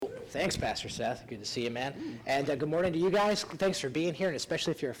Thanks, Pastor Seth. Good to see you, man. And good morning to you guys. Thanks for being here, and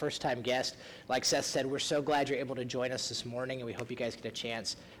especially if you're a first-time guest. Like Seth said, we're so glad you're able to join us this morning, and we hope you guys get a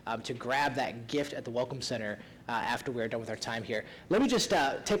chance to grab that gift at the Welcome Center after we're done with our time here. Let me just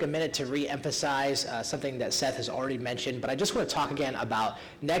take a minute to re-emphasize something that Seth has already mentioned, but I just want to talk again about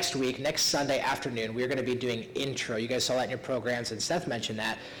next week, next Sunday afternoon, we're going to be doing Intro. You guys saw that in your programs, and Seth mentioned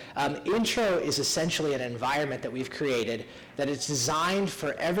that. Intro is essentially an environment that we've created that is designed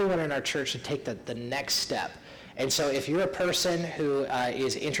for everyone in our church to take the next step. And so if you're a person who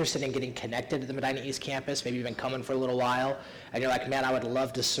is interested in getting connected to the Medina East Campus, maybe you've been coming for a little while, and you're like, man, I would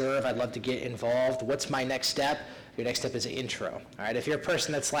love to serve, I'd love to get involved, what's my next step? Your next step is Intro. All right, if you're a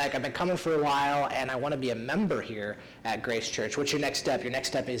person that's like, I've been coming for a while and I want to be a member here at Grace Church, what's your next step? Your next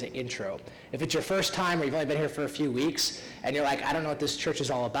step is Intro. If it's your first time or you've only been here for a few weeks and you're like, I don't know what this church is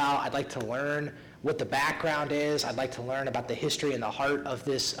all about, I'd like to learn what the background is, I'd like to learn about the history and the heart of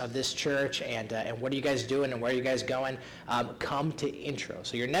this church, and what are you guys doing and where are you guys going, come to Intro.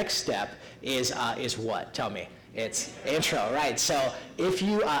 So your next step is what? Tell me. It's Intro, right? So if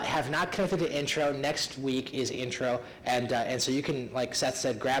you have not connected to Intro, next week is Intro, and so you can, like Seth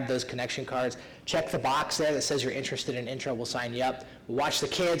said, grab those connection cards, check the box there that says you're interested in Intro. We'll sign you up. We'll watch the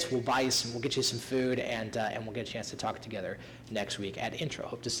kids. We'll buy you we'll get you some food, and we'll get a chance to talk together next week at Intro.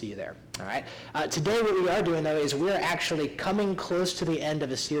 Hope to see you there. All right. Today, what we are doing though is we're actually coming close to the end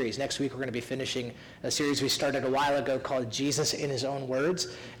of a series. Next week, we're going to be finishing a series we started a while ago called Jesus in His Own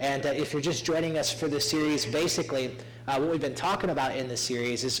Words. And if you're just joining us for this series, basically, what we've been talking about in this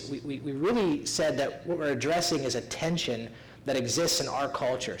series is we really said that what we're addressing is a tension that exists in our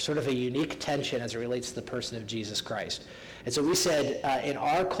culture, sort of a unique tension as it relates to the person of Jesus Christ. And so we said in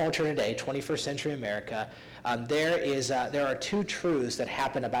our culture today, 21st century America, there are two truths that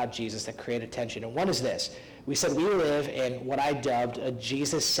happen about Jesus that create a tension. And one is this. We said we live in what I dubbed a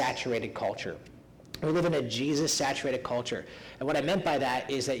Jesus-saturated culture. We live in a Jesus-saturated culture. And what I meant by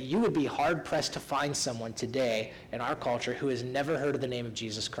that is that you would be hard-pressed to find someone today in our culture who has never heard of the name of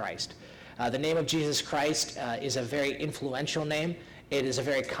Jesus Christ. The name of Jesus Christ is a very influential name. It is a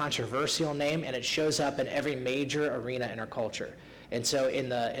very controversial name, and it shows up in every major arena in our culture. And so in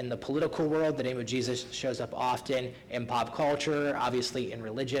the political world, the name of Jesus shows up often. In pop culture, obviously in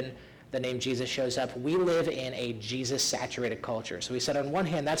religion, the name Jesus shows up. We live in a Jesus-saturated culture. So we said on one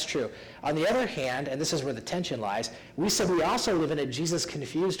hand, that's true. On the other hand, and this is where the tension lies, we said we also live in a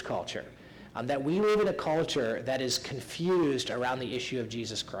Jesus-confused culture. That we live in a culture that is confused around the issue of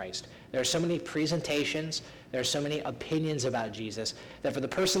Jesus Christ. There are so many presentations, there are so many opinions about Jesus, that for the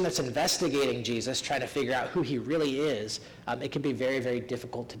person that's investigating Jesus, trying to figure out who he really is, it can be very, very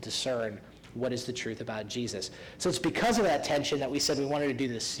difficult to discern what is the truth about Jesus. So it's because of that tension that we said we wanted to do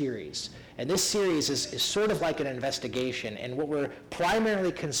this series. And this series is sort of like an investigation, and what we're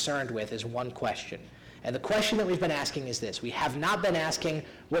primarily concerned with is one question. And the question that we've been asking is this. We have not been asking,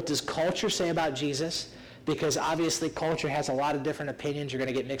 what does culture say about Jesus? Because obviously culture has a lot of different opinions. You're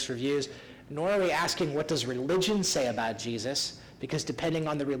going to get mixed reviews. Nor are we asking, what does religion say about Jesus? Because depending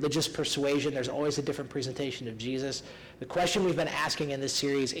on the religious persuasion, there's always a different presentation of Jesus. The question we've been asking in this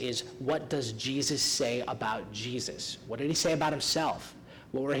series is, what does Jesus say about Jesus? What did he say about himself?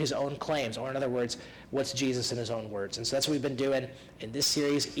 What were his own claims? Or in other words, what's Jesus in his own words? And so that's what we've been doing in this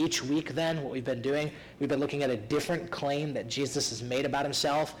series. Each week then, what we've been doing, we've been looking at a different claim that Jesus has made about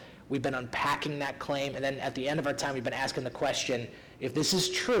himself. We've been unpacking that claim. And then at the end of our time, we've been asking the question, if this is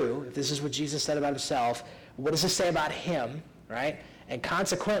true, if this is what Jesus said about himself, what does this say about him, right? And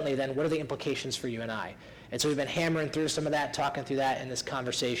consequently, then, what are the implications for you and I? And so we've been hammering through some of that, talking through that in this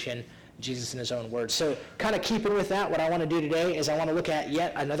conversation, Jesus in his own words. So kind of keeping with that, what I want to do today is I want to look at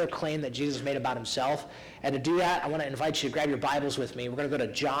yet another claim that Jesus made about himself. And to do that, I want to invite you to grab your Bibles with me. We're going to go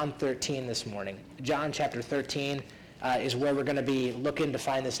to John 13 this morning. John chapter 13 is where we're going to be looking to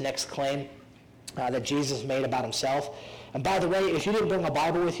find this next claim that Jesus made about himself. And by the way, if you didn't bring a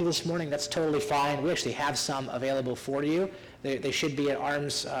Bible with you this morning, that's totally fine. We actually have some available for you. They should be at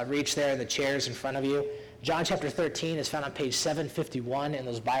arm's reach there in the chairs in front of you. John chapter 13 is found on page 751 in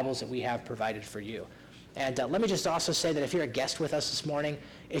those Bibles that we have provided for you. And let me just also say that if you're a guest with us this morning,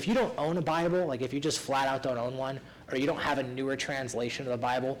 if you don't own a Bible, like if you just flat out don't own one, or you don't have a newer translation of the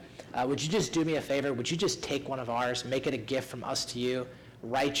Bible, would you just do me a favor? Would you just take one of ours, make it a gift from us to you,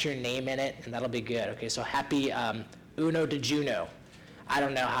 write your name in it, and that'll be good. Okay, so happy Uno de Juno. I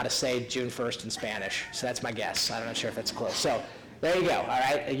don't know how to say June 1st in Spanish, so that's my guess. I'm not sure if it's close. So There you go, all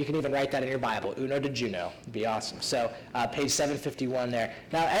right? You can even write that in your Bible, uno de Juno. It'd be awesome. So page 751 there.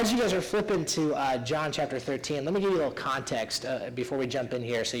 Now, as you guys are flipping to John chapter 13, let me give you a little context before we jump in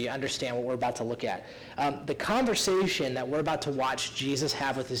here so you understand what we're about to look at. The conversation that we're about to watch Jesus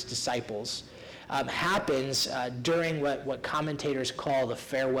have with his disciples happens during what commentators call the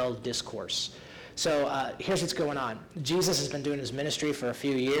farewell discourse. So here's what's going on. Jesus has been doing his ministry for a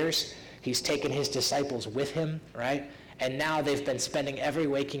few years. He's taken his disciples with him, right? And now they've been spending every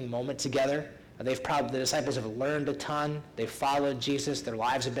waking moment together. The disciples have learned a ton. They've followed Jesus. Their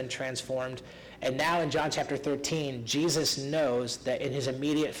lives have been transformed. And now in John chapter 13, Jesus knows that in his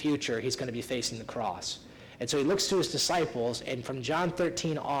immediate future, he's going to be facing the cross. And so he looks to his disciples, and from John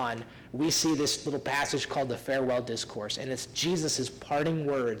 13 on, we see this little passage called the farewell discourse. And it's Jesus' parting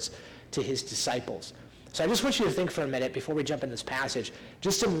words to his disciples. So I just want you to think for a minute before we jump in this passage.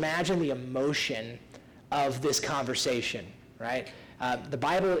 Just imagine the emotion of this conversation, right? The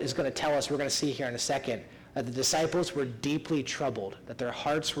Bible is going to tell us, we're going to see here in a second, that the disciples were deeply troubled, that their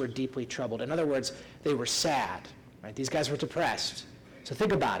hearts were deeply troubled. In other words, they were sad, right? These guys were depressed. So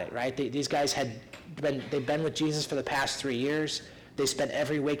think about it, right? These guys they've been with Jesus for the past 3 years. They spent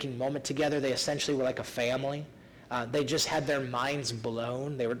every waking moment together. They essentially were like a family. They just had their minds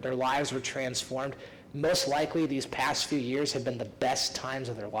blown. Their lives were transformed. Most likely, these past few years have been the best times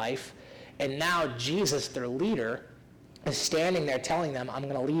of their life. And now Jesus, their leader, is standing there telling them, I'm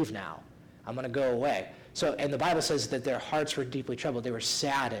going to leave now. I'm going to go away. So, and the Bible says that their hearts were deeply troubled. They were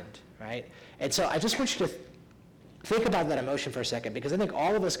saddened, right? And so I just want you to think about that emotion for a second, because I think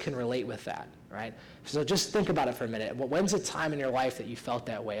all of us can relate with that, right? So just think about it for a minute. When's a time in your life that you felt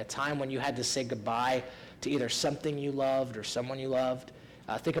that way? A time when you had to say goodbye to either something you loved or someone you loved?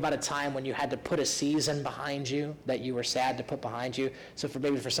 Think about a time when you had to put a season behind you that you were sad to put behind you. So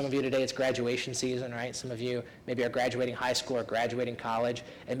maybe for some of you today, it's graduation season, right? Some of you maybe are graduating high school or graduating college,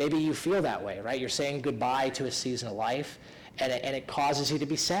 and maybe you feel that way, right? You're saying goodbye to a season of life, and it causes you to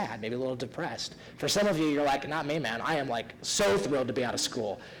be sad, maybe a little depressed. For some of you, you're like, not me, man. I am like so thrilled to be out of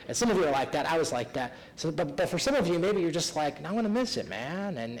school. And some of you are like that. I was like that. So, but for some of you, maybe you're just like, no, I'm going to miss it,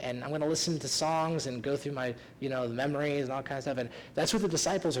 man. And I'm going to listen to songs and go through my, the memories and all kinds of stuff. And that's what the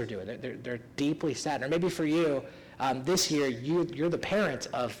disciples are doing. They're deeply sad. Or maybe for you, this year, you're the parent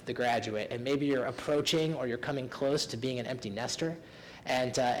of the graduate, and maybe you're approaching or you're coming close to being an empty nester.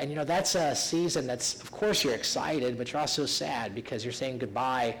 And that's a season that's, of course, you're excited, but you're also sad because you're saying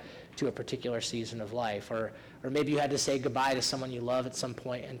goodbye to a particular season of life. Or maybe you had to say goodbye to someone you love at some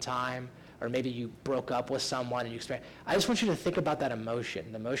point in time, or maybe you broke up with someone and I just want you to think about that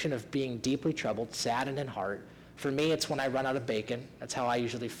emotion, the emotion of being deeply troubled, saddened in heart. For me, it's when I run out of bacon. That's how I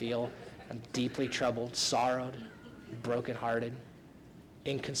usually feel. I'm deeply troubled, sorrowed, brokenhearted,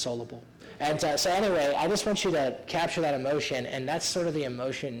 inconsolable. And so anyway, I just want you to capture that emotion, and that's sort of the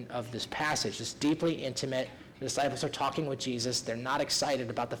emotion of this passage. It's deeply intimate. The disciples are talking with Jesus. They're not excited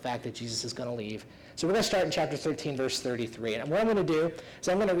about the fact that Jesus is going to leave. So we're going to start in chapter 13, verse 33. And what I'm going to do is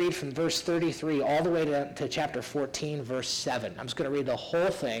I'm going to read from verse 33 all the way to chapter 14, verse 7. I'm just going to read the whole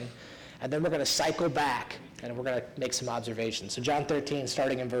thing, and then we're going to cycle back, and we're going to make some observations. So John 13,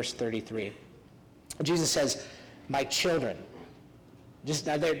 starting in verse 33. Jesus says, "My children." Just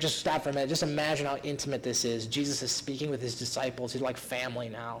stop for a minute. Just imagine how intimate this is. Jesus is speaking with his disciples. He's like family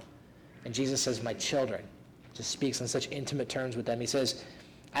now. And Jesus says, "My children." Just speaks on such intimate terms with them. He says,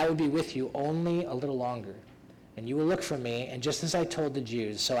 "I will be with you only a little longer, and you will look for me, and just as I told the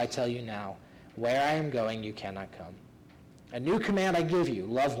Jews, so I tell you now, where I am going, you cannot come. A new command I give you,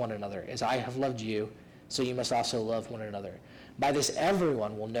 love one another. As I have loved you, so you must also love one another. By this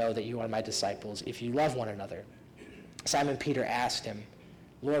everyone will know that you are my disciples, if you love one another." Simon Peter asked him,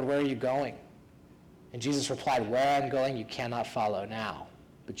 "Lord, where are you going?" And Jesus replied, "Where I'm going you cannot follow now,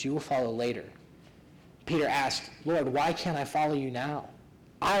 but you will follow later." Peter asked, "Lord, why can't I follow you now?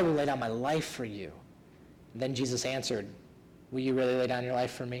 I will lay down my life for you." And then Jesus answered, "Will you really lay down your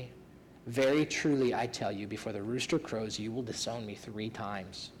life for me? Very truly I tell you, before the rooster crows, you will disown me 3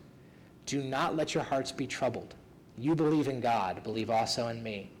 times. Do not let your hearts be troubled. You believe in God, believe also in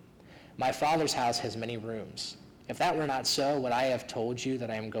me. My Father's house has many rooms. If that were not so, would I have told you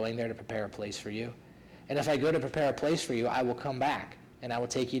that I am going there to prepare a place for you? And if I go to prepare a place for you, I will come back, and I will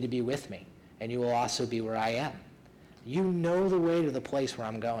take you to be with me, and you will also be where I am. You know the way to the place where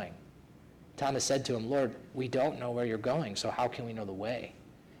I'm going." Thomas said to him, "Lord, we don't know where you're going, so how can we know the way?"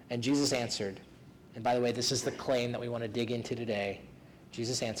 And Jesus answered, and by the way, this is the claim that we want to dig into today.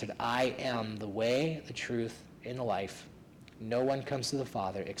 Jesus answered, "I am the way, the truth, and the life. No one comes to the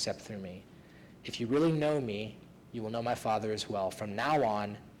Father except through me. If you really know me, you will know my Father as well. From now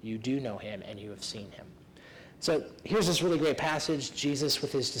on, you do know him, and you have seen him." So here's this really great passage, Jesus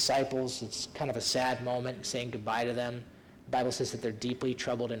with his disciples. It's kind of a sad moment, saying goodbye to them. The Bible says that they're deeply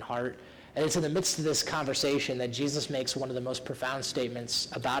troubled in heart. And it's in the midst of this conversation that Jesus makes one of the most profound statements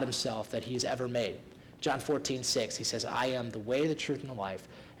about himself that he's ever made. John 14:6, he says, I am the way, the truth, and the life,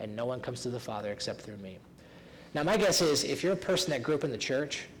 and no one comes to the Father except through me. Now, my guess is if you're a person that grew up in the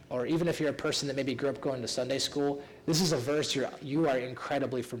church, or even if you're a person that maybe grew up going to Sunday school, this is a verse you are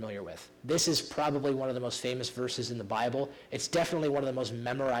incredibly familiar with. This is probably one of the most famous verses in the Bible. It's definitely one of the most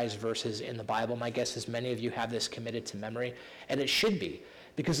memorized verses in the Bible. My guess is many of you have this committed to memory, and it should be.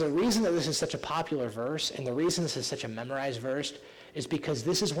 Because the reason that this is such a popular verse, and the reason this is such a memorized verse, is because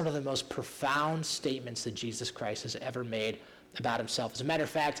this is one of the most profound statements that Jesus Christ has ever made about himself. As a matter of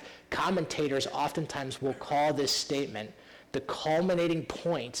fact, commentators oftentimes will call this statement the culminating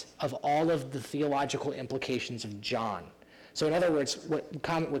point of all of the theological implications of John. So in other words, what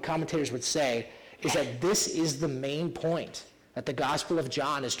commentators would say is that this is the main point that the Gospel of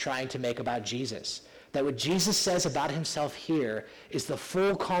John is trying to make about Jesus. That what Jesus says about himself here is the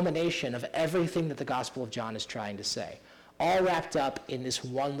full culmination of everything that the Gospel of John is trying to say. All wrapped up in this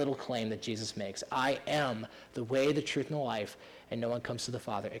one little claim that Jesus makes. I am the way, the truth, and the life, and no one comes to the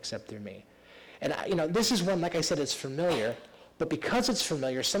Father except through me. And this is one, like I said, it's familiar, but because it's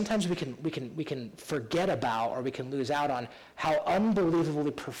familiar, sometimes we can forget about, or we can lose out on how unbelievably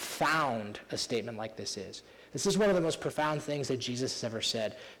profound a statement like this is. This is one of the most profound things that Jesus has ever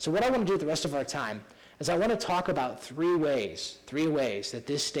said. So what I want to do with the rest of our time is I want to talk about three ways that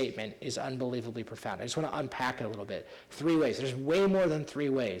this statement is unbelievably profound. I just want to unpack it a little bit. 3 ways. There's way more than 3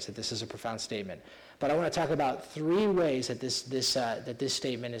 ways that this is a profound statement. But I want to talk about 3 ways that this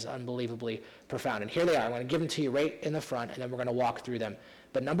statement is unbelievably profound. And here they are. I'm going to give them to you right in the front, and then we're going to walk through them.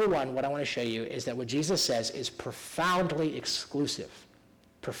 But number 1, what I want to show you is that what Jesus says is profoundly exclusive.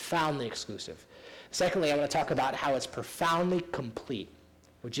 Profoundly exclusive. Secondly, I want to talk about how it's profoundly complete.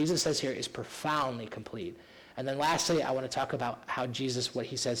 What Jesus says here is profoundly complete. And then lastly, I want to talk about how Jesus, what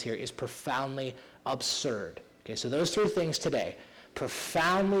he says here, is profoundly absurd. Okay, so those 3 things today: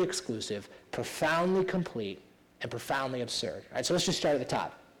 profoundly exclusive, profoundly complete, and profoundly absurd. All right, so let's just start at the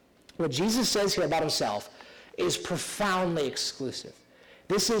top. What Jesus says here about himself is profoundly exclusive.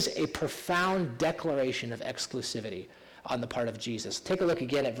 This is a profound declaration of exclusivity on the part of Jesus. Take a look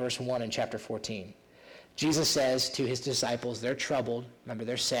again at verse 1 in chapter 14. Jesus says to his disciples, they're troubled. Remember,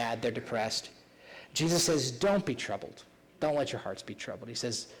 they're sad, they're depressed. Jesus says, don't be troubled. Don't let your hearts be troubled. He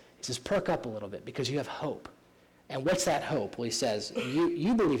says, perk up a little bit because you have hope. And what's that hope? Well, he says,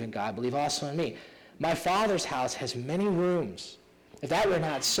 you believe in God, believe also in me. My Father's house has many rooms. If that were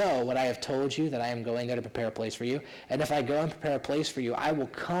not so, would I have told you that I am going there to prepare a place for you? And if I go and prepare a place for you, I will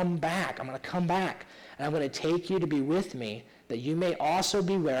come back. I'm going to come back. And I'm going to take you to be with me, that you may also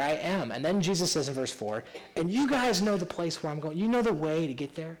be where I am. And then Jesus says in verse 4, and you guys know the place where I'm going. You know the way to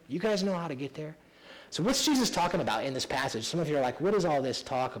get there. You guys know how to get there. So what's Jesus talking about in this passage? Some of you are like, what is all this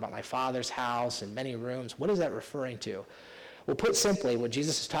talk about my Father's house and many rooms? What is that referring to? Well, put simply, what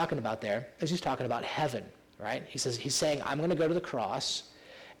Jesus is talking about there is he's talking about heaven, right? He's saying, I'm going to go to the cross,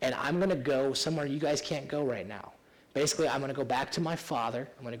 and I'm going to go somewhere you guys can't go right now. Basically, I'm going to go back to my Father.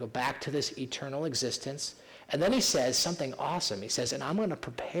 I'm going to go back to this eternal existence. And then he says something awesome. He says, and I'm going to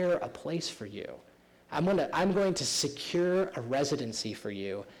prepare a place for you. I'm going to secure a residency for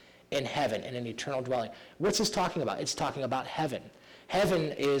you in heaven, in an eternal dwelling. What's this talking about? It's talking about heaven.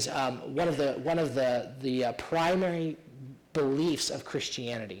 Heaven is one of the primary beliefs of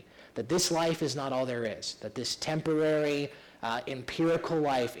Christianity, that this life is not all there is, that this temporary, empirical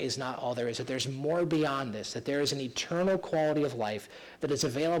life is not all there is, that there's more beyond this, that there is an eternal quality of life that is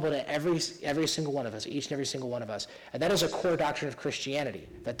available to every single one of us, each and every single one of us. And that is a core doctrine of Christianity,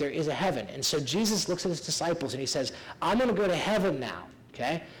 that there is a heaven. And so Jesus looks at his disciples and he says, I'm going to go to heaven now,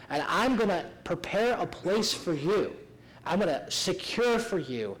 okay? And I'm going to prepare a place for you. I'm going to secure for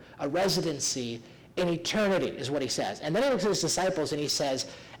you a residency in eternity, is what he says. And then he looks at his disciples and he says,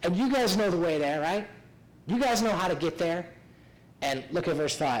 and you guys know the way there, right? You guys know how to get there. And look at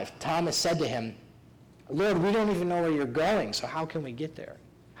verse 5. Thomas said to him, Lord, we don't even know where you're going, so how can we get there?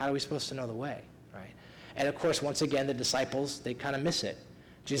 How are we supposed to know the way, right? And of course, once again, the disciples, they kind of miss it.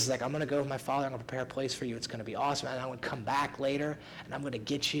 Jesus is like, I'm going to go with my Father, I'm going to prepare a place for you, it's going to be awesome, and I'm going to come back later, and I'm going to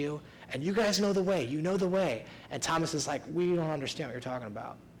get you, and you guys know the way, you know the way. And Thomas is like, we don't understand what you're talking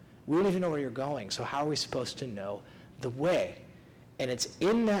about. We don't even know where you're going, so how are we supposed to know the way? And it's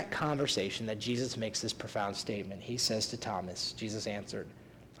in that conversation that Jesus makes this profound statement. He says to Thomas, Jesus answered,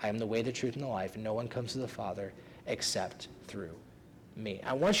 I am the way, the truth, and the life, and no one comes to the Father except through me.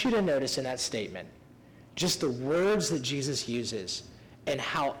 I want you to notice in that statement just the words that Jesus uses and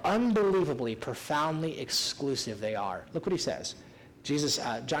how unbelievably, profoundly exclusive they are. Look what he says. Jesus,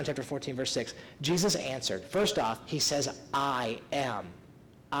 John chapter 14, verse 6. Jesus answered. First off, he says, I am.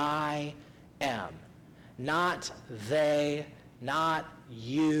 I am. Not they, not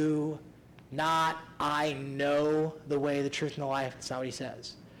you, not I know the way, the truth, and the life. That's not what he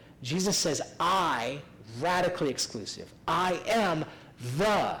says. Jesus says, I, radically exclusive. I am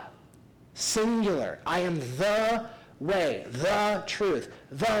the singular. I am the way, the truth,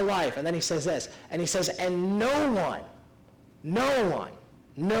 the life. And then he says this, and he says, and no one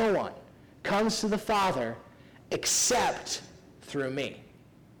comes to the Father except through me.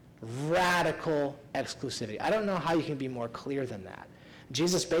 Radical exclusivity. I don't know how you can be more clear than that.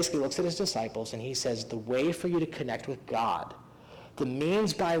 Jesus basically looks at his disciples and he says, the way for you to connect with God, the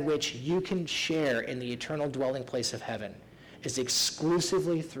means by which you can share in the eternal dwelling place of heaven, is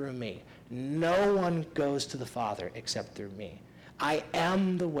exclusively through me. No one goes to the Father except through me. I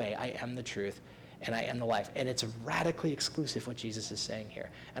am the way, I am the truth, and I am the life. And it's radically exclusive what Jesus is saying here.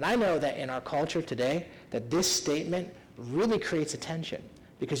 And I know that in our culture today, that this statement really creates a tension.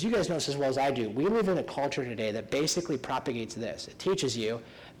 Because you guys know this as well as I do. We live in a culture today that basically propagates this. It teaches you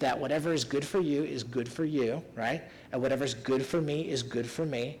that whatever is good for you is good for you, right? And whatever is good for me is good for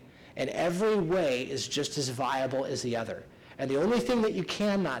me. And every way is just as viable as the other. And the only thing that you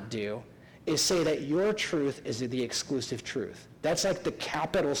cannot do is say that your truth is the exclusive truth. That's like the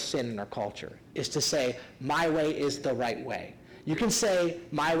capital sin in our culture, is to say, my way is the right way. You can say,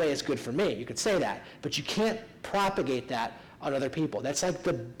 my way is good for me. You can say that. But you can't propagate that on other people. That's like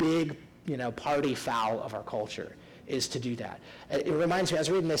the big, party foul of our culture, is to do that. It reminds me, I was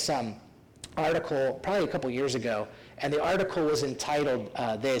reading this article probably a couple years ago, and the article was entitled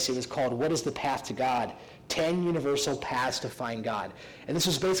this. It was called, What is the Path to God? 10 Universal Paths to Find God. And this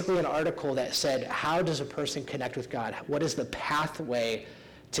was basically an article that said, how does a person connect with God? What is the pathway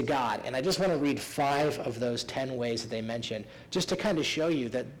to God? And I just want to read 5 of those 10 ways that they mentioned, just to kind of show you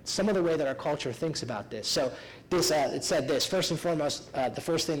that some of the way that our culture thinks about this. So this, it said this, first and foremost, the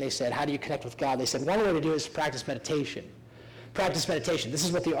first thing they said, how do you connect with God? They said, one way to do it is to practice meditation. Practice meditation. This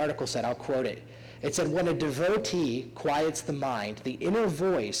is what the article said. I'll quote it. It said, when a devotee quiets the mind, the inner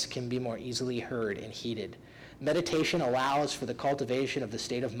voice can be more easily heard and heeded. Meditation allows for the cultivation of the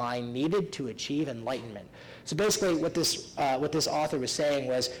state of mind needed to achieve enlightenment. So basically what this author was saying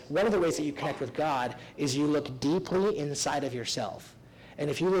was, one of the ways that you connect with God is you look deeply inside of yourself. And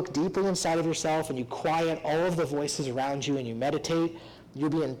if you look deeply inside of yourself and you quiet all of the voices around you and you meditate, you'll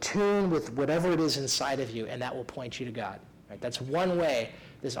be in tune with whatever it is inside of you, and that will point you to God. Right? That's one way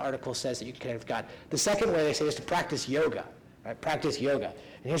this article says that you can connect with God. The second way they say is to practice yoga. Right? Practice yoga.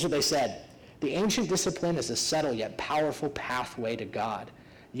 And here's what they said. The ancient discipline is a subtle yet powerful pathway to God.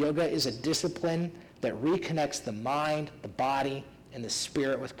 Yoga is a discipline that reconnects the mind, the body, and the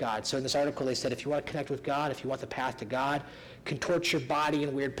spirit with God. So in this article they said, if you want to connect with God, if you want the path to God, contort your body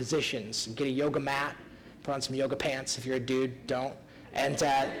in weird positions. Get a yoga mat, put on some yoga pants. If you're a dude, don't. And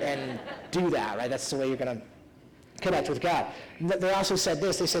do that, right? That's the way you're going to connect with God. They also said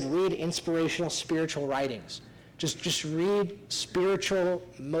this. They said, read inspirational spiritual writings. Just read spiritual,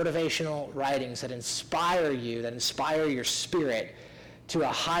 motivational writings that inspire you, that inspire your spirit to a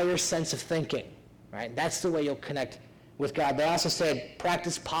higher sense of thinking, right? That's the way you'll connect with God. They also said,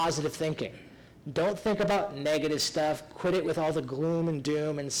 practice positive thinking. Don't think about negative stuff. Quit it with all the gloom and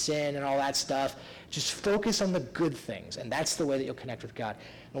doom and sin and all that stuff. Just focus on the good things, and that's the way that you'll connect with God.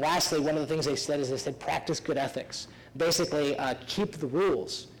 And lastly, one of the things they said is they said, practice good ethics. Basically, keep the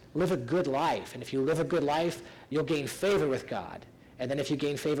rules. Live a good life. And if you live a good life, you'll gain favor with God. And then if you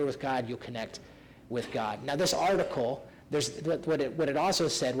gain favor with God, you'll connect with God. Now, this article, what it also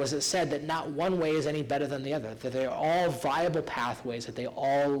said was, it said that not one way is any better than the other, that they're all viable pathways, that they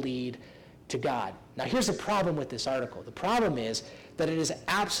all lead to God. Now, here's the problem with this article. The problem is that it is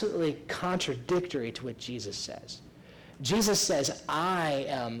absolutely contradictory to what Jesus says. Jesus says, I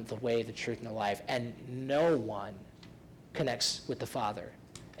am the way, the truth, and the life, and no one connects with the Father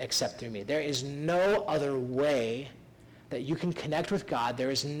except through me. There is no other way that you can connect with God.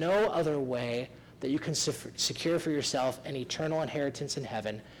 There is no other way that you can secure for yourself an eternal inheritance in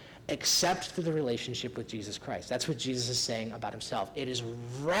heaven except through the relationship with Jesus Christ. That's what Jesus is saying about himself. It is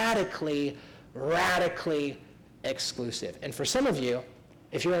radically, radically exclusive. And for some of you,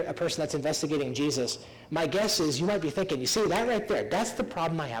 if you're a person that's investigating Jesus, my guess is you might be thinking, you see, that right there, that's the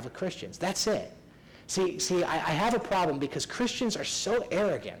problem I have with Christians. That's it. See, I have a problem because Christians are so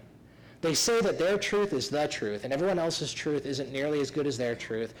arrogant. They say that their truth is the truth, and everyone else's truth isn't nearly as good as their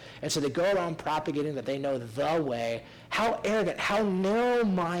truth. And so they go around propagating that they know the way. How arrogant, how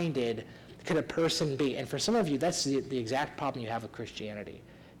narrow-minded, could a person be? And for some of you, that's the exact problem you have with Christianity.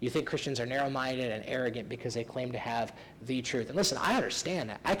 You think Christians are narrow-minded and arrogant because they claim to have the truth. And listen, I understand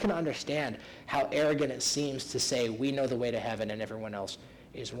that. I can understand how arrogant it seems to say we know the way to heaven and everyone else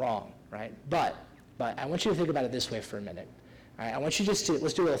is wrong, right? But I want you to think about it this way for a minute. All right? I want you let's do a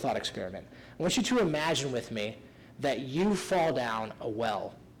little thought experiment. I want you to imagine with me that you fall down a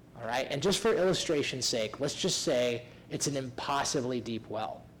well, all right? And just for illustration's sake, let's just say it's an impossibly deep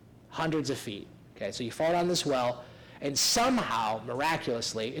well, hundreds of feet, okay? So you fall down this well, and somehow,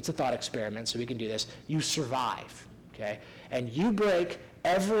 miraculously, it's a thought experiment, so we can do this, you survive, okay? And you break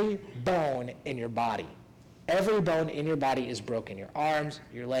every bone in your body. Every bone in your body is broken. Your arms,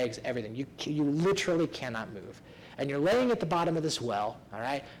 your legs, everything. You literally cannot move. And you're laying at the bottom of this well, all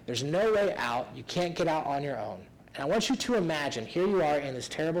right? There's no way out. You can't get out on your own. And I want you to imagine, here you are in this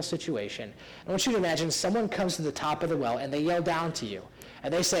terrible situation. I want you to imagine someone comes to the top of the well, and they yell down to you.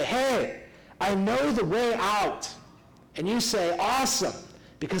 And they say, hey, I know the way out. And you say, awesome,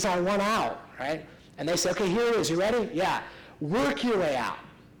 because I want out, right? And they say, okay, here it is. You ready? Yeah. Work your way out.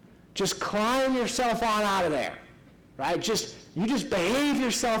 Just climb yourself on out of there, right? You just behave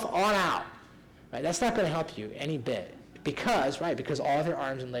yourself on out, right? That's not going to help you any bit because all of your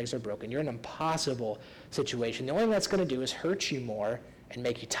arms and legs are broken. You're in an impossible situation. The only thing that's going to do is hurt you more and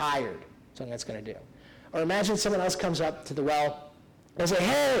make you tired. That's what that's going to do. Or imagine someone else comes up to the well and say,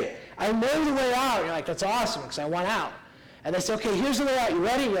 hey, I know the way out. And you're like, that's awesome because I want out. And they say, okay, here's the way out. You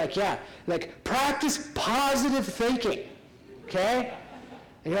ready? You're like, yeah. Like, practice positive thinking, okay?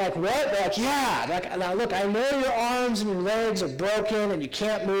 And you're like, what? They're like, yeah. Like, now, look, I know your arms and your legs are broken and you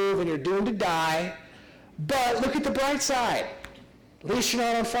can't move and you're doomed to die, but look at the bright side. At least you're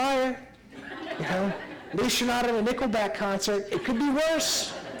not on fire. You know? At least you're not at a Nickelback concert. It could be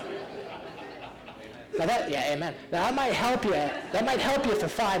worse. Now yeah, amen. Now, that might help you. That might help you for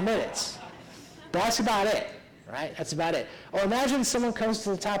 5 minutes. But that's about it. Right? That's about it. Or imagine someone comes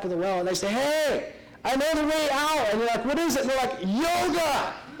to the top of the well and they say, hey, I know the way out. And you're like, what is it? And they're like,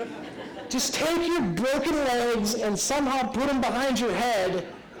 yoga. Just take your broken legs and somehow put them behind your head.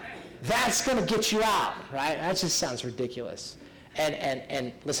 That's going to get you out, right? That just sounds ridiculous.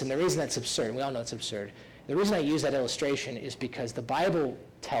 And listen, the reason that's absurd, we all know it's absurd. The reason I use that illustration is because the Bible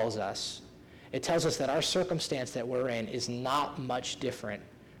tells us that our circumstance that we're in is not much different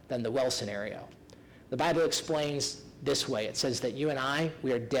than the well scenario. The Bible explains this way. It says that you and I,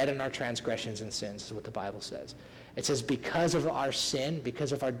 we are dead in our transgressions and sins, is what the Bible says. It says because of our sin,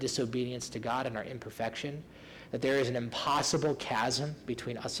 because of our disobedience to God and our imperfection, that there is an impossible chasm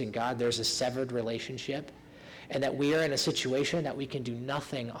between us and God. There's a severed relationship, and that we are in a situation that we can do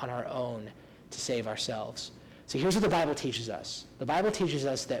nothing on our own to save ourselves. So here's what the Bible teaches us. The Bible teaches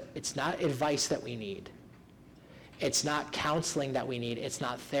us that it's not advice that we need. It's not counseling that we need. It's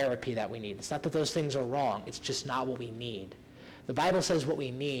not therapy that we need. It's not that those things are wrong. It's just not what we need. The Bible says what we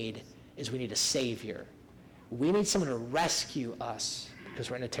need is we need a Savior. We need someone to rescue us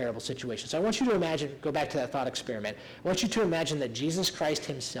because we're in a terrible situation. So I want you to imagine, go back to that thought experiment. I want you to imagine that Jesus Christ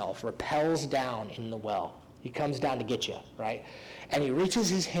himself rappels down in the well. He comes down to get you, right? And he reaches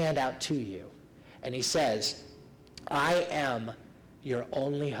his hand out to you. And he says, I am your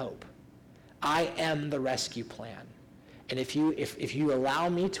only hope. I am the rescue plan. And if you allow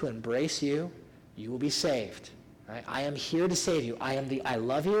me to embrace you, you will be saved. Right? I am here to save you. I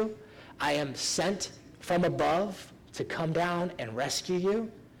love you. I am sent from above to come down and rescue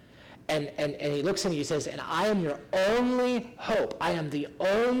you. And he looks at me, he says, and I am your only hope. I am the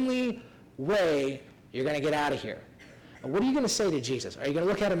only way you're going to get out of here. And what are you going to say to Jesus? Are you going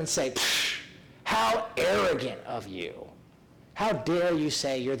to look at him and say, how arrogant of you? How dare you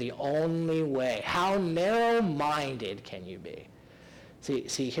say you're the only way? How narrow-minded can you be?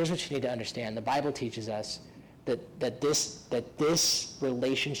 See, here's what you need to understand. The Bible teaches us that this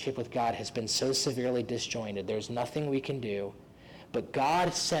relationship with God has been so severely disjointed. There's nothing we can do, but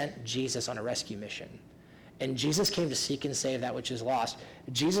God sent Jesus on a rescue mission. And Jesus came to seek and save that which is lost.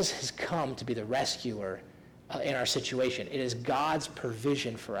 Jesus has come to be the rescuer in our situation. It is God's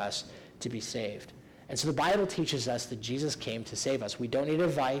provision for us to be saved. And so the Bible teaches us that Jesus came to save us. We don't need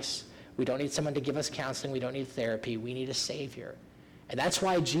advice. We don't need someone to give us counseling. We don't need therapy. We need a Savior. And that's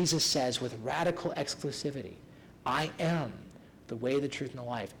why Jesus says with radical exclusivity, I am the way, the truth, and the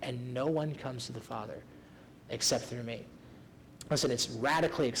life, and no one comes to the Father except through me. Listen, it's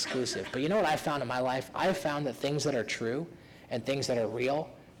radically exclusive. But you know what I found in my life? I found that things that are true and things that are real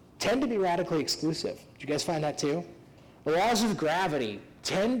tend to be radically exclusive. Did you guys find that too? The laws of gravity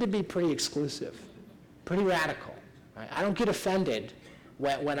tend to be pretty exclusive. Pretty radical. Right? I don't get offended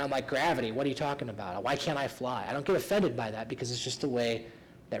when I'm like, gravity, what are you talking about? Why can't I fly? I don't get offended by that because it's just the way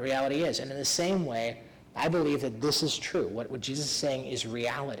That reality is. And in the same way, I believe that this is true. What Jesus is saying is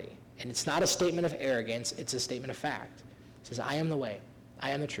reality. And it's not a statement of arrogance, it's a statement of fact. It says, I am the way,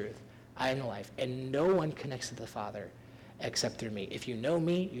 I am the truth, I am the life, and no one connects to the Father except through me. If you know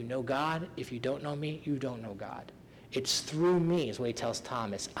me, you know God. If you don't know me, you don't know God. It's through me, is what he tells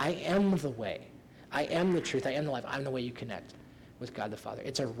Thomas. I am the way. I am the truth. I am the life. I'm the way you connect with God the Father.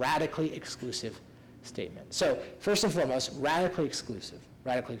 It's a radically exclusive statement. So, first and foremost, radically exclusive.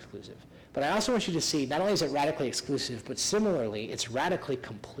 Radically exclusive. But I also want you to see, not only is it radically exclusive, but similarly, it's radically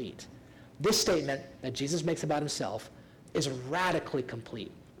complete. This statement that Jesus makes about himself is radically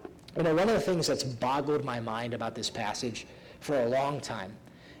complete. You know, one of the things that's boggled my mind about this passage for a long time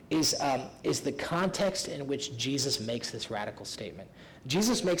is the context in which Jesus makes this radical statement.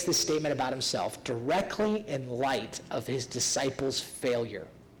 Jesus makes this statement about himself directly in light of his disciples' failure,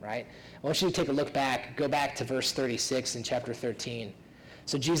 right? I want you to take a look back, go back to verse 36 in chapter 13.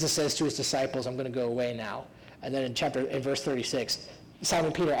 So Jesus says to his disciples, I'm going to go away now. And then in verse 36,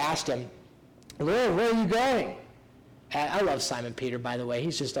 Simon Peter asked him, Lord, where are you going? And I love Simon Peter, by the way.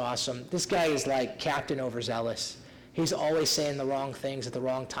 He's just awesome. This guy is like Captain Overzealous. He's always saying the wrong things at the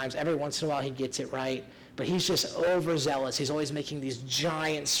wrong times. Every once in a while he gets it right, but he's just overzealous. He's always making these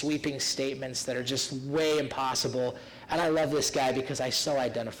giant sweeping statements that are just way impossible. And I love this guy because I so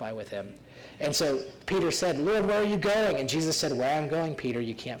identify with him. And so Peter said, Lord, where are you going? And Jesus said, where I'm going, Peter,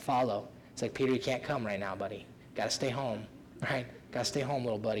 you can't follow. It's like, Peter, you can't come right now, buddy. Got to stay home, right? Got to stay home,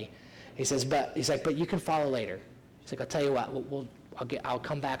 little buddy. He's like, but you can follow later. He's like, I'll tell you what, I'll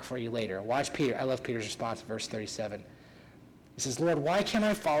come back for you later. Watch Peter. I love Peter's response, verse 37. He says, Lord, why can't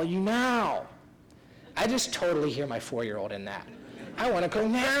I follow you now? I just totally hear my 4-year-old in that. I want to go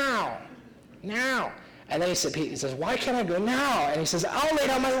now. Now. And then he says, why can't I go now? And he says, I'll lay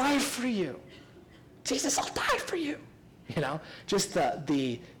down my life for you. Jesus, I'll die for you. You know, just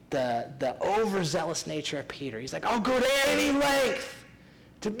the overzealous nature of Peter. He's like, I'll go to any length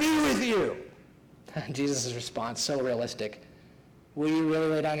to be with you. Jesus' response, so realistic. Will you really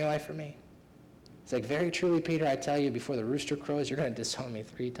lay down your life for me? It's like, very truly, Peter, I tell you, before the rooster crows, you're going to disown me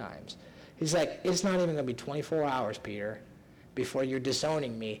 3 times. He's like, it's not even going to be 24 hours, Peter, before you're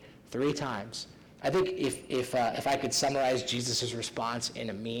disowning me 3 times. I think if I could summarize Jesus' response in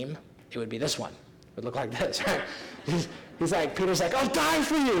a meme, it would be this one. It would look like this, right? He's like, Peter's like, I'll die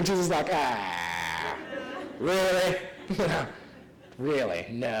for you. And Jesus is like, really? Really?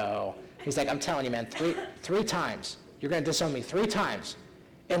 No. He's like, I'm telling you, man, three times. You're going to disown me 3 times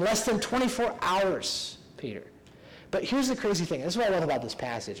in less than 24 hours, Peter. But here's the crazy thing. This is what I love about this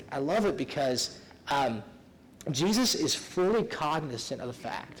passage. I love it because Jesus is fully cognizant of the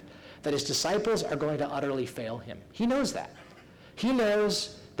fact that his disciples are going to utterly fail him. He knows that. He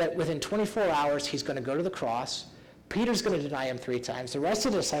knows that within 24 hours, he's going to go to the cross. Peter's going to deny him 3 times. The rest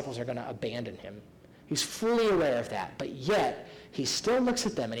of the disciples are going to abandon him. He's fully aware of that. But yet, he still looks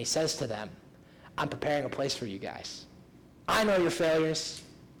at them and he says to them, I'm preparing a place for you guys. I know your failures.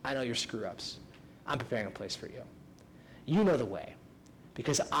 I know your screw-ups. I'm preparing a place for you. You know the way,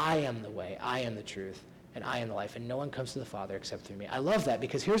 because I am the way, I am the truth, and I am the life, and no one comes to the Father except through me. I love that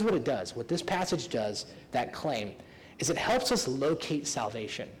because here's what it does. What this passage does, that claim, is it helps us locate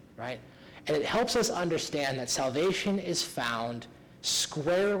salvation, right? And it helps us understand that salvation is found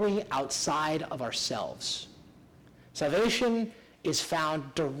squarely outside of ourselves. Salvation is found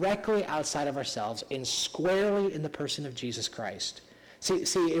directly outside of ourselves and squarely in the person of Jesus Christ. See,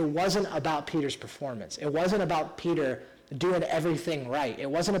 it wasn't about Peter's performance. It wasn't about Peter doing everything right. It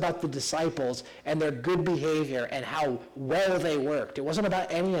wasn't about the disciples and their good behavior and how well they worked. It wasn't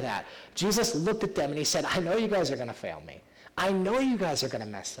about any of that. Jesus looked at them and he said, I know you guys are going to fail me. I know you guys are going to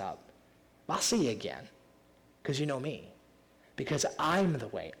mess up. I'll see you again because you know me. Because I'm the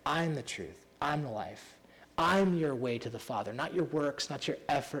way, I'm the truth, I'm the life. I'm your way to the Father, not your works, not your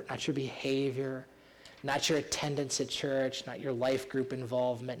effort, not your behavior, not your attendance at church, not your life group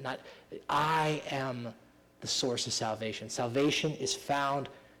involvement. I am the source of salvation. Salvation is found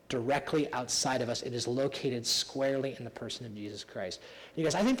directly outside of us. It is located squarely in the person of Jesus Christ. You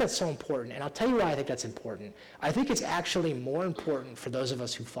guys, I think that's so important, and I'll tell you why I think that's important. I think it's actually more important for those of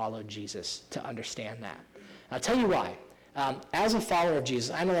us who follow Jesus to understand that. And I'll tell you why. As a follower of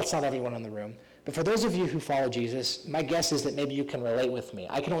Jesus, I know that's not everyone in the room, but for those of you who follow Jesus, my guess is that maybe you can relate with me.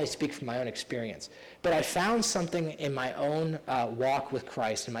 I can only speak from my own experience. But I found something in my own walk with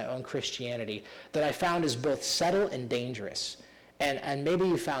Christ, in my own Christianity, that I found is both subtle and dangerous. And maybe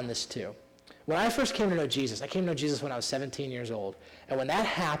you found this too. When I first came to know Jesus, I came to know Jesus when I was 17 years old. And when that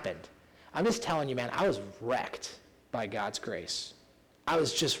happened, I'm just telling you, man, I was wrecked by God's grace. I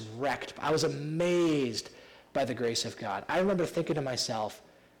was just wrecked. I was amazed by the grace of God. I remember thinking to myself,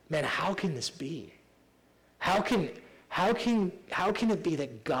 man, how can this be? How can it be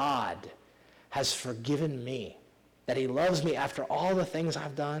that God has forgiven me, that he loves me after all the things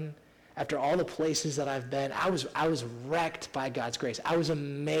I've done, after all the places that I've been? I was wrecked by God's grace. I was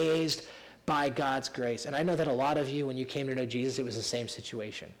amazed by God's grace. And I know that a lot of you, when you came to know Jesus, it was the same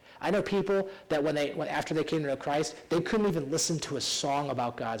situation. I know people that after they came to know Christ, they couldn't even listen to a song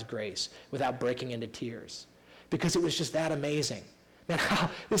about God's grace without breaking into tears, because it was just that amazing. Man,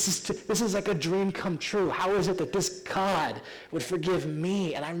 this is like a dream come true. How is it that this God would forgive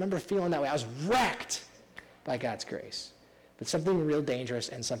me? And I remember feeling that way. I was wrecked by God's grace. But something real dangerous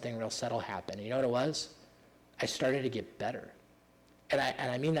and something real subtle happened. You know what it was? I started to get better. And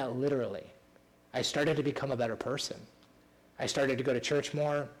I mean that literally. I started to become a better person. I started to go to church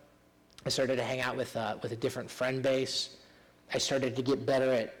more. I started to hang out with a different friend base. I started to get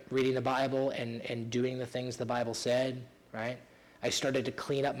better at reading the Bible and doing the things the Bible said, right? I started to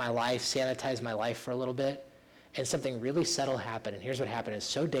clean up my life, sanitize my life for a little bit, and something really subtle happened. And here's what happened. It's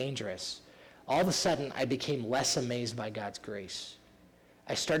so dangerous. All of a sudden, I became less amazed by God's grace.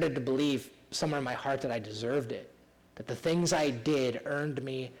 I started to believe somewhere in my heart that I deserved it, that the things I did earned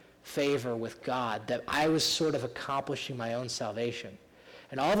me favor with God, that I was sort of accomplishing my own salvation.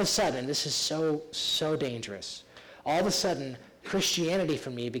 And all of a sudden, this is so dangerous. All of a sudden, Christianity for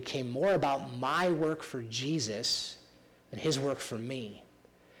me became more about my work for Jesus than his work for me.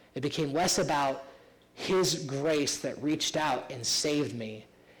 It became less about his grace that reached out and saved me,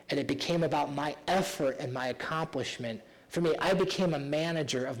 and it became about my effort and my accomplishment. For me, I became a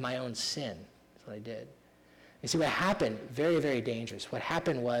manager of my own sin. That's what I did. You see, what happened, very, very dangerous. What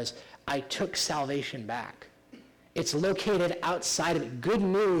happened was I took salvation back. It's located outside of it. Good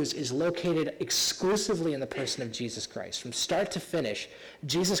news is located exclusively in the person of Jesus Christ. From start to finish,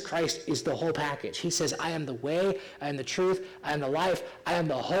 Jesus Christ is the whole package. He says, I am the way, I am the truth, I am the life, I am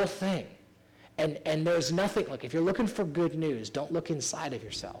the whole thing. And there's nothing, look, if you're looking for good news, don't look inside of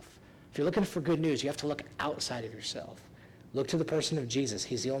yourself. If you're looking for good news, you have to look outside of yourself. Look to the person of Jesus.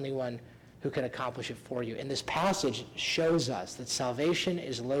 He's the only one who can accomplish it for you. And this passage shows us that salvation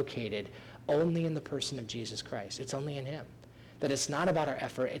is located only in the person of Jesus Christ. It's only in him. That it's not about our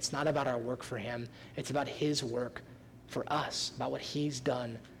effort. It's not about our work for him. It's about his work for us, about what he's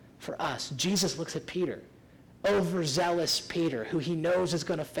done for us. Jesus looks at Peter, overzealous Peter, who he knows is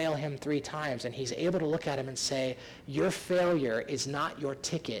going to fail him 3 times, and he's able to look at him and say, your failure is not your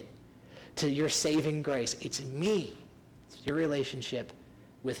ticket to your saving grace. It's me. It's your relationship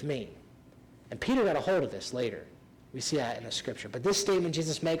with me. And Peter got a hold of this later. We see that in the scripture. But this statement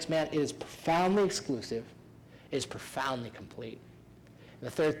Jesus makes, man, it is profoundly exclusive. It is profoundly complete. And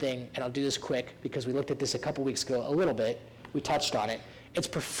the third thing, and I'll do this quick because we looked at this a couple weeks ago a little bit. We touched on it. It's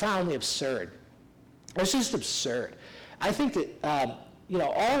profoundly absurd. It's just absurd. I think that,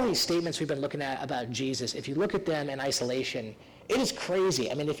 all these statements we've been looking at about Jesus, if you look at them in isolation, it is crazy.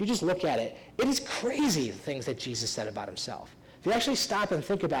 I mean, if you just look at it, it is crazy the things that Jesus said about himself. If you actually stop and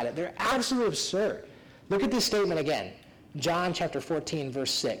think about it, they're absolutely absurd. Look at this statement again. John chapter 14,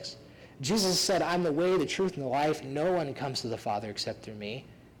 verse 6. Jesus said, I'm the way, the truth, and the life. No one comes to the Father except through me.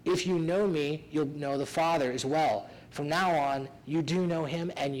 If you know me, you'll know the Father as well. From now on, you do know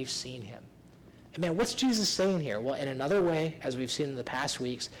him and you've seen him. And man, what's Jesus saying here? Well, in another way, as we've seen in the past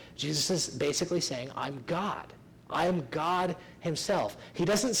weeks, Jesus is basically saying, I'm God. I am God himself. He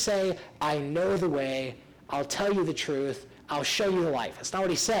doesn't say, I know the way, I'll tell you the truth, I'll show you the life. That's not what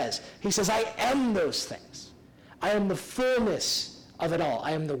he says. He says, I am those things. I am the fullness of it all.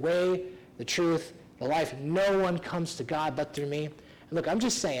 I am the way, the truth, the life. No one comes to God but through me. And look, I'm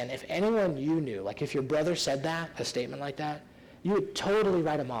just saying, if anyone you knew, like if your brother said that, a statement like that, you would totally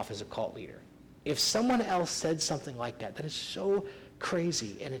write him off as a cult leader. If someone else said something like that, that is so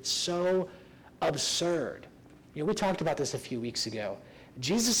crazy and it's so absurd. We talked about this a few weeks ago.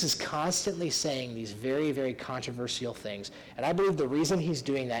 Jesus is constantly saying these very, very controversial things. And I believe the reason he's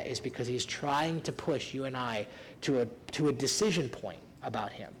doing that is because he's trying to push you and I to a decision point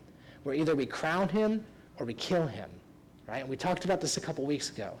about him, where either we crown him or we kill him, right? And we talked about this a couple weeks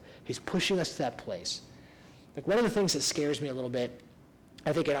ago. He's pushing us to that place. Like, one of the things that scares me a little bit,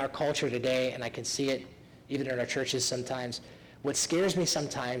 I think in our culture today, and I can see it even in our churches sometimes, what scares me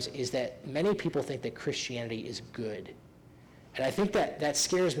sometimes is that many people think that Christianity is good. And I think that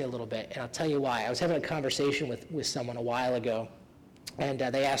scares me a little bit, and I'll tell you why. I was having a conversation with someone a while ago, and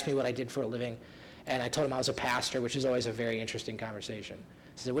they asked me what I did for a living, and I told them I was a pastor, which is always a very interesting conversation.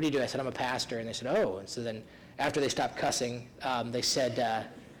 I said, what do you do? I said, I'm a pastor, and they said, oh. And so then after they stopped cussing, they said,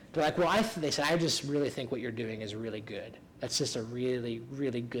 they're like, well, they said, I just really think what you're doing is really good. That's just a really,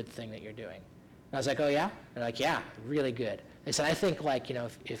 really good thing that you're doing. I was like, oh yeah? They're like, yeah, really good. They said, I think like,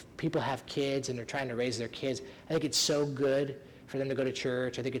 if people have kids and they're trying to raise their kids, I think it's so good for them to go to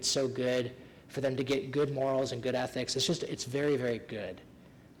church. I think it's so good for them to get good morals and good ethics. It's very, very good.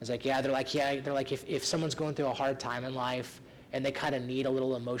 I was like, yeah, they're like, if someone's going through a hard time in life and they kind of need a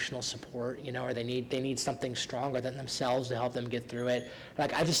little emotional support, or they need something stronger than themselves to help them get through it.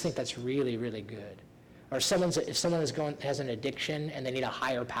 Like, I just think that's really, really good. Or if someone has an addiction and they need a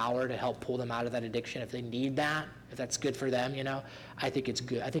higher power to help pull them out of that addiction, if they need that, if that's good for them, I think it's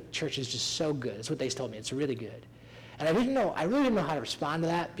good. I think church is just so good. That's what they told me. It's really good. And I really didn't know how to respond to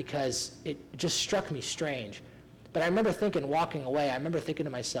that because it just struck me strange. But I remember walking away, I remember thinking to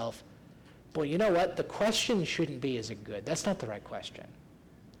myself, well, you know what? The question shouldn't be, is it good? That's not the right question.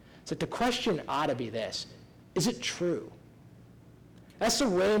 So the question ought to be this: is it true? That's a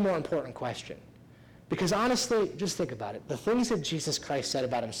way more important question. Because honestly, just think about it. The things that Jesus Christ said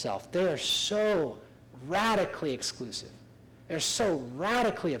about himself, they are so radically exclusive. They're so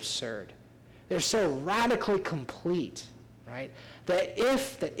radically absurd. They're so radically complete, right? That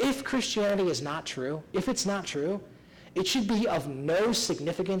if Christianity is not true, if it's not true, it should be of no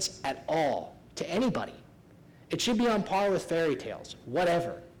significance at all to anybody. It should be on par with fairy tales,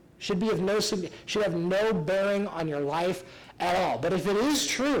 whatever. Should have no bearing on your life at all. But if it is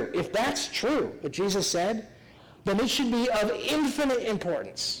true, if that's true, what Jesus said, then it should be of infinite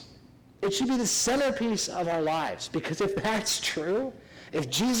importance. It should be the centerpiece of our lives. Because if that's true, if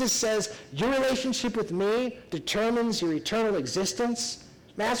Jesus says your relationship with me determines your eternal existence,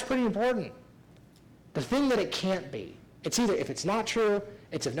 that's pretty important. The thing that it can't be, it's either, if it's not true,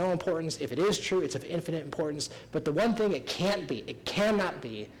 it's of no importance. If it is true, it's of infinite importance. But the one thing it cannot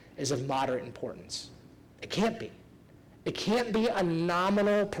be, is of moderate importance. It can't be. It can't be a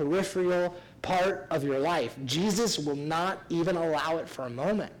nominal, peripheral part of your life. Jesus will not even allow it for a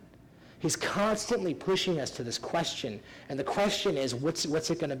moment. He's constantly pushing us to this question, and the question is, what's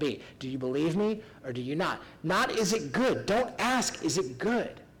it going to be? Do you believe me or do you not? Not, is it good? Don't ask, is it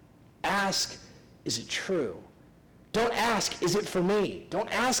good? Ask, is it true? Don't ask, is it for me? Don't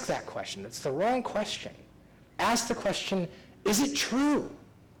ask that question. It's the wrong question. Ask the question, is it true?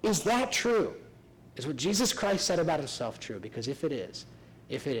 Is that true? Is what Jesus Christ said about himself true? Because if it is,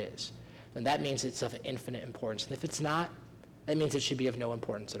 then that means it's of infinite importance. And if it's not, that means it should be of no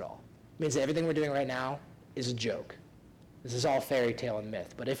importance at all. It means that everything we're doing right now is a joke. This is all fairy tale and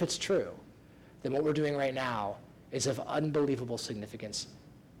myth. But if it's true, then what we're doing right now is of unbelievable significance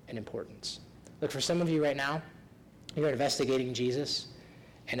and importance. Look, for some of you right now, you're investigating Jesus.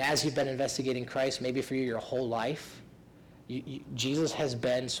 And as you've been investigating Christ, maybe for you your whole life, Jesus has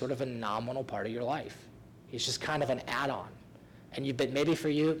been sort of a nominal part of your life. He's just kind of an add-on. And maybe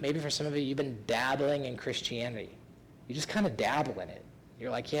for some of you, you've been dabbling in Christianity. You just kind of dabble in it.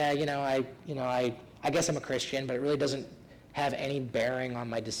 You're like, yeah, I guess I'm a Christian, but it really doesn't have any bearing on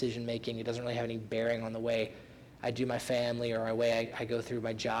my decision making. It doesn't really have any bearing on the way I do my family or the way I go through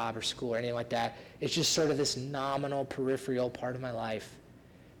my job or school or anything like that. It's just sort of this nominal, peripheral part of my life.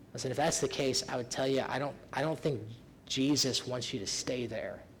 Listen, if that's the case, I would tell you, I don't think Jesus wants you to stay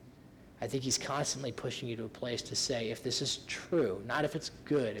there. I think he's constantly pushing you to a place to say, if this is true, not if it's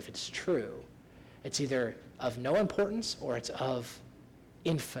good, if it's true, it's either of no importance or it's of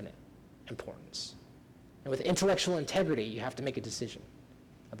infinite importance. And with intellectual integrity, you have to make a decision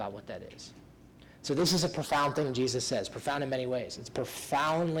about what that is. So this is a profound thing Jesus says, profound in many ways. It's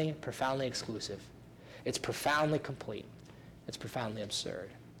profoundly, profoundly exclusive. It's profoundly complete. It's profoundly absurd.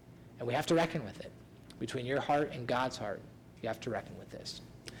 And we have to reckon with it. Between your heart and God's heart, you have to reckon with this.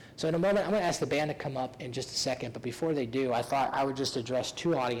 So in a moment, I'm going to ask the band to come up in just a second, but before they do, I thought I would just address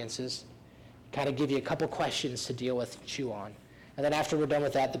two audiences, kind of give you a couple questions to deal with, chew on. And then after we're done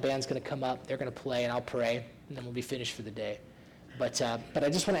with that, the band's going to come up, they're going to play, and I'll pray, and then we'll be finished for the day. But I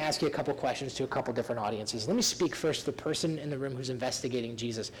just want to ask you a couple questions to a couple different audiences. Let me speak first to the person in the room who's investigating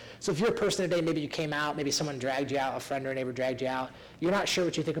Jesus. So if you're a person today, maybe you came out, maybe someone dragged you out, a friend or a neighbor dragged you out. You're not sure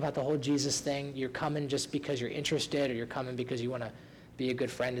what you think about the whole Jesus thing. You're coming just because you're interested, or you're coming because you want to be a good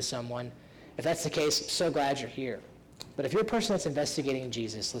friend to someone. If that's the case, so glad you're here. But if you're a person that's investigating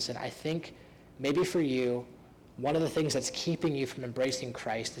Jesus, listen, I think maybe for you, one of the things that's keeping you from embracing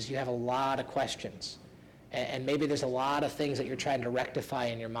Christ is you have a lot of questions. And maybe there's a lot of things that you're trying to rectify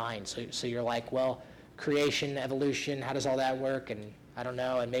in your mind. So you're like, well, creation, evolution, how does all that work? And I don't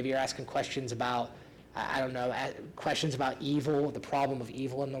know. And maybe you're asking questions about, questions about evil, the problem of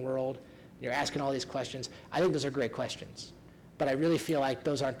evil in the world. You're asking all these questions. I think those are great questions. But I really feel like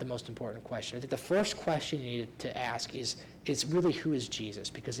those aren't the most important question. I think the first question you need to ask is really, who is Jesus?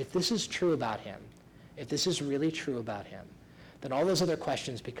 Because if this is true about him, if this is really true about him, then all those other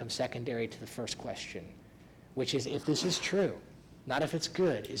questions become secondary to the first question, which is if this is true, not if it's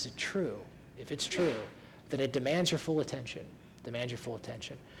good, is it true? If it's true, then it demands your full attention, demands your full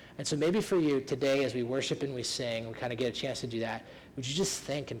attention. And so maybe for you today, as we worship and we sing, we kind of get a chance to do that, would you just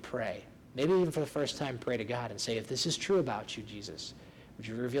think and pray? Maybe even for the first time, pray to God and say, if this is true about you, Jesus, would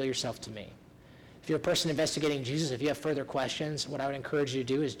you reveal yourself to me? If you're a person investigating Jesus, if you have further questions, what I would encourage you to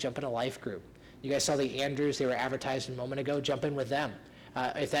do is jump in a life group. You guys saw the Andrews, they were advertised a moment ago, jump in with them.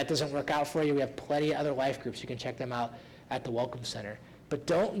 If that doesn't work out for you, we have plenty of other life groups. You can check them out at the Welcome Center. But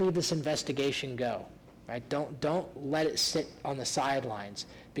don't leave this investigation go. Right? Don't let it sit on the sidelines,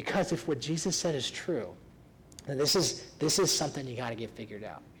 because if what Jesus said is true, then this is something you got to get figured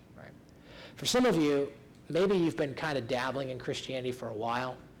out. Right? For some of you, maybe you've been kind of dabbling in Christianity for a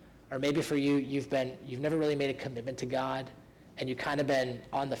while, or maybe for you, you've never really made a commitment to God, and you've kind of been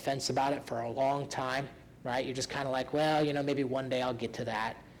on the fence about it for a long time. Right? You're just kind of like, well, maybe one day I'll get to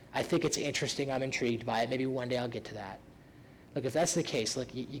that. I think it's interesting. I'm intrigued by it. Maybe one day I'll get to that. Look, if that's the case, look,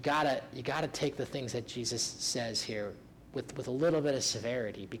 you gotta take the things that Jesus says here with a little bit of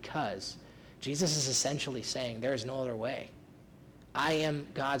severity, because Jesus is essentially saying there is no other way. I am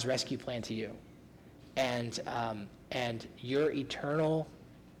God's rescue plan to you, and your eternal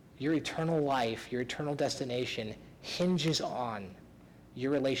life, your eternal destination hinges on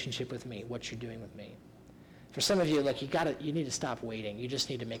your relationship with me, what you're doing with me. For some of you, look, you need to stop waiting. You just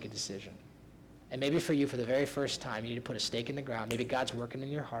need to make a decision. And maybe for you, for the very first time, you need to put a stake in the ground. Maybe God's working in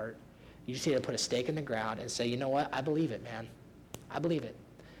your heart. You just need to put a stake in the ground and say, you know what? I believe it, man. I believe it.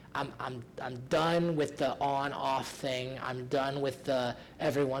 I'm done with the on-off thing. I'm done with the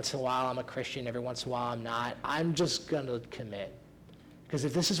every once in a while I'm a Christian, every once in a while I'm not. I'm just going to commit. Because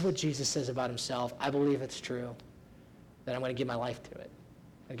if this is what Jesus says about himself, I believe it's true, then I'm going to give my life to it.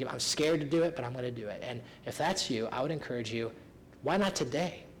 I'm scared to do it, but I'm going to do it. And if that's you, I would encourage you, why not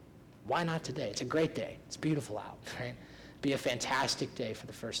today? Why not today? It's a great day. It's beautiful out, right? Be a fantastic day for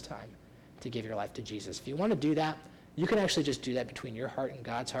the first time to give your life to Jesus. If you want to do that, you can actually just do that between your heart and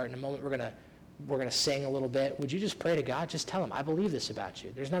God's heart. In a moment, we're gonna sing a little bit. Would you just pray to God? Just tell him, I believe this about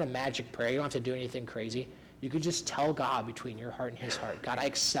you. There's not a magic prayer. You don't have to do anything crazy. You could just tell God between your heart and his heart, God, I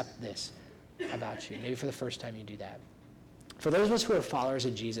accept this about you. Maybe for the first time you do that. For those of us who are followers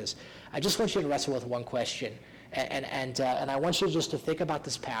of Jesus, I just want you to wrestle with one question. And I want you just to think about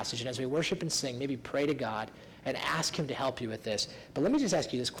this passage, and as we worship and sing, maybe pray to God and ask him to help you with this. But let me just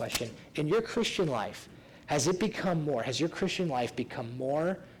ask you this question. In your Christian life, has your Christian life become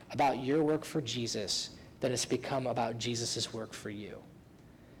more about your work for Jesus than it's become about Jesus' work for you?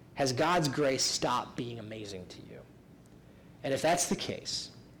 Has God's grace stopped being amazing to you? And if that's the case,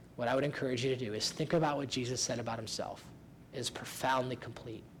 what I would encourage you to do is think about what Jesus said about himself. It is profoundly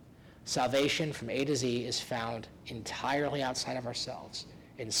complete. Salvation from A to Z is found entirely outside of ourselves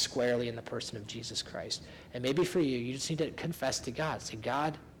and squarely in the person of Jesus Christ. And maybe for you, you just need to confess to God. Say,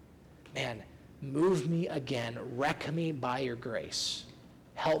 God, man, move me again. Wreck me by your grace.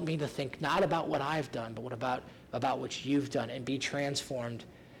 Help me to think not about what I've done, but about what you've done, and be transformed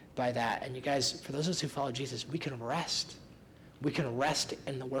by that. And you guys, for those of us who follow Jesus, we can rest. We can rest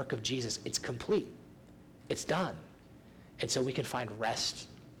in the work of Jesus. It's complete. It's done. And so we can find rest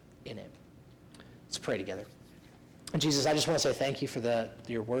in it. Let's pray together. And Jesus, I just want to say thank you for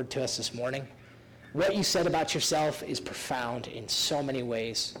your word to us this morning. What you said about yourself is profound in so many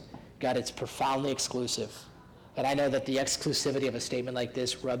ways. God, it's profoundly exclusive. And I know that the exclusivity of a statement like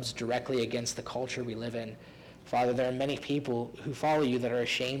this rubs directly against the culture we live in. Father, there are many people who follow you that are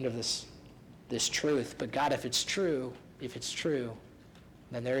ashamed of this truth. But God, if it's true,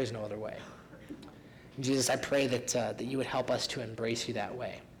 then there is no other way. And Jesus, I pray that you would help us to embrace you that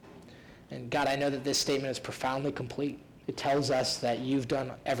way. And God, I know that this statement is profoundly complete. It tells us that you've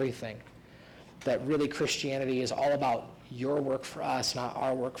done everything, that really Christianity is all about your work for us, not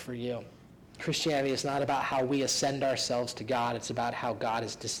our work for you. Christianity is not about how we ascend ourselves to God. It's about how God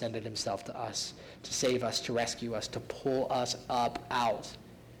has descended himself to us, to save us, to rescue us, to pull us up out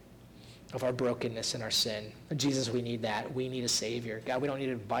of our brokenness and our sin. And Jesus, we need that. We need a Savior. God, we don't need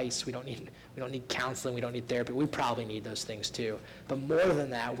advice. We don't need counseling. We don't need therapy. We probably need those things too. But more than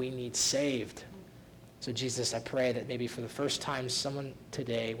that, we need saved. So Jesus, I pray that maybe for the first time, someone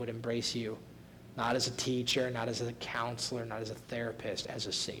today would embrace you, not as a teacher, not as a counselor, not as a therapist, as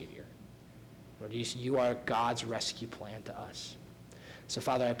a Savior. Lord, you are God's rescue plan to us. So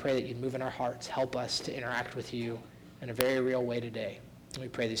Father, I pray that you'd move in our hearts, help us to interact with you in a very real way today. We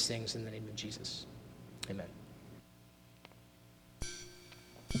pray these things in the name of Jesus. Amen.